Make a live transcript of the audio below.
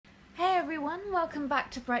everyone, welcome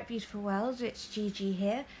back to Bright Beautiful World. It's Gigi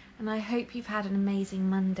here, and I hope you've had an amazing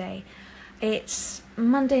Monday. It's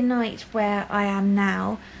Monday night where I am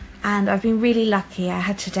now, and I've been really lucky. I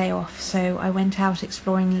had today off, so I went out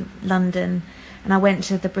exploring London, and I went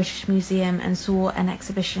to the British Museum and saw an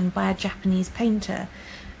exhibition by a Japanese painter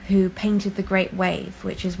who painted the Great Wave,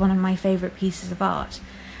 which is one of my favourite pieces of art.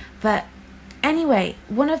 But anyway,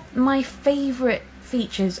 one of my favourite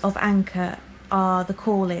features of Anchor are the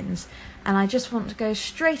call-ins, and I just want to go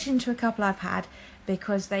straight into a couple I've had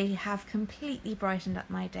because they have completely brightened up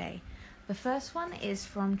my day. The first one is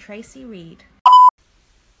from Tracy Reed.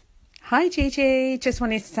 Hi Gigi, just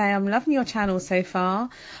wanted to say I'm loving your channel so far.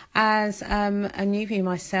 As a newbie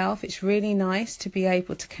myself, it's really nice to be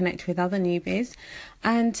able to connect with other newbies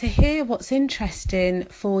and to hear what's interesting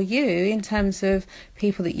for you in terms of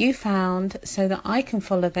people that you found so that I can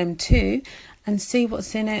follow them too and see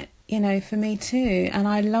what's in it, for me too. And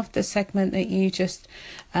I love the segment that you just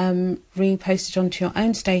reposted onto your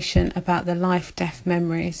own station about the life-death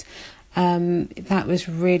memories. That was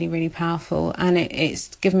really, really powerful, and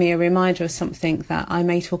it's given me a reminder of something that I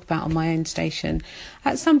may talk about on my own station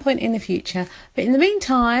at some point in the future. But in the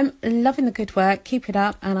meantime, loving the good work, keep it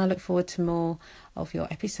up, and I look forward to more of your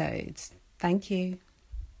episodes. Thank you.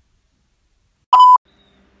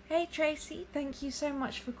 Hey Tracy, thank you so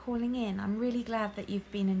much for calling in. I'm really glad that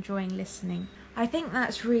you've been enjoying listening. I think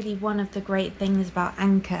that's really one of the great things about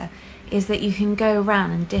Anchor, is that you can go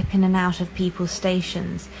around and dip in and out of people's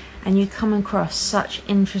stations, and you come across such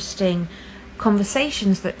interesting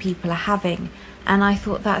conversations that people are having. And I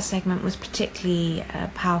thought that segment was particularly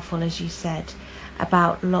powerful, as you said,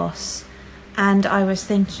 about loss. And I was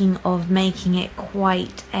thinking of making it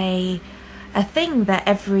quite a thing that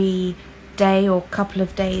every day or couple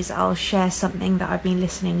of days I'll share something that I've been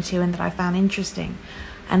listening to and that I found interesting,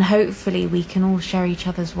 and hopefully we can all share each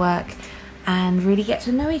other's work and really get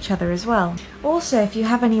to know each other as well. Also, if you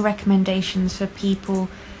have any recommendations for people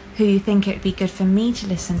who you think it would be good for me to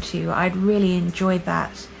listen to, I'd really enjoy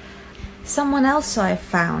that. Someone else I've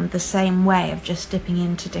found the same way of just dipping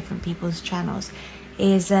into different people's channels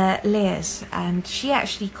is Liz, and she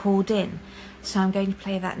actually called in, so I'm going to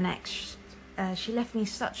play that next. She left me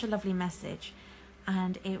such a lovely message,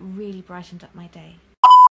 and it really brightened up my day.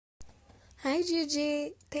 Hi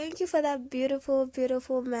Gigi, thank you for that beautiful,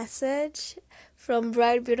 beautiful message from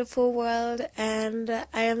Bright Beautiful World, and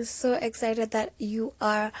I am so excited that you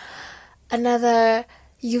are another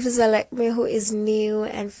user like me who is new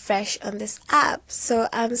and fresh on this app. So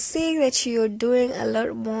I'm seeing that you're doing a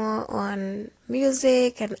lot more on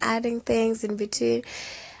music and adding things in between,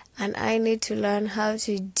 and I need to learn how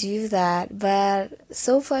to do that. But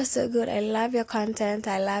so far so good. I love your content,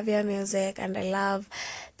 I love your music, and I love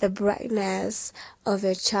the brightness of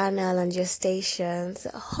your channel and your stations.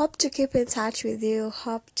 Hope to keep in touch with you,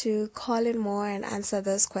 hope to call in more and answer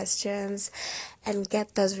those questions and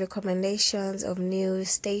get those recommendations of new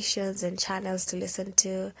stations and channels to listen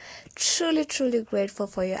to. Truly, truly grateful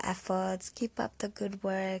for your efforts. Keep up the good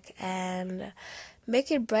work and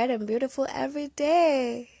make it bright and beautiful every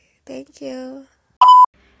day. Thank you.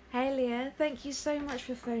 Hey Leah, thank you so much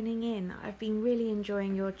for phoning in. I've been really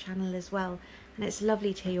enjoying your channel as well, and it's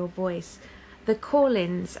lovely to hear your voice. The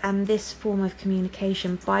call-ins and this form of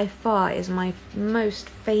communication by far is my most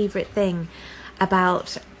favourite thing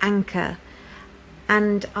about Anchor,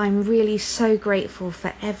 and I'm really so grateful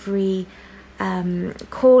for every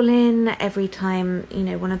call-in, every time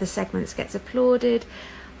one of the segments gets applauded.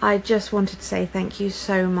 I just wanted to say thank you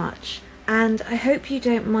so much, and I hope you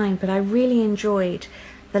don't mind, but I really enjoyed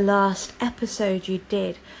the last episode you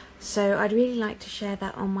did, so I'd really like to share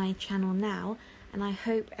that on my channel now, and I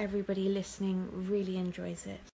hope everybody listening really enjoys it.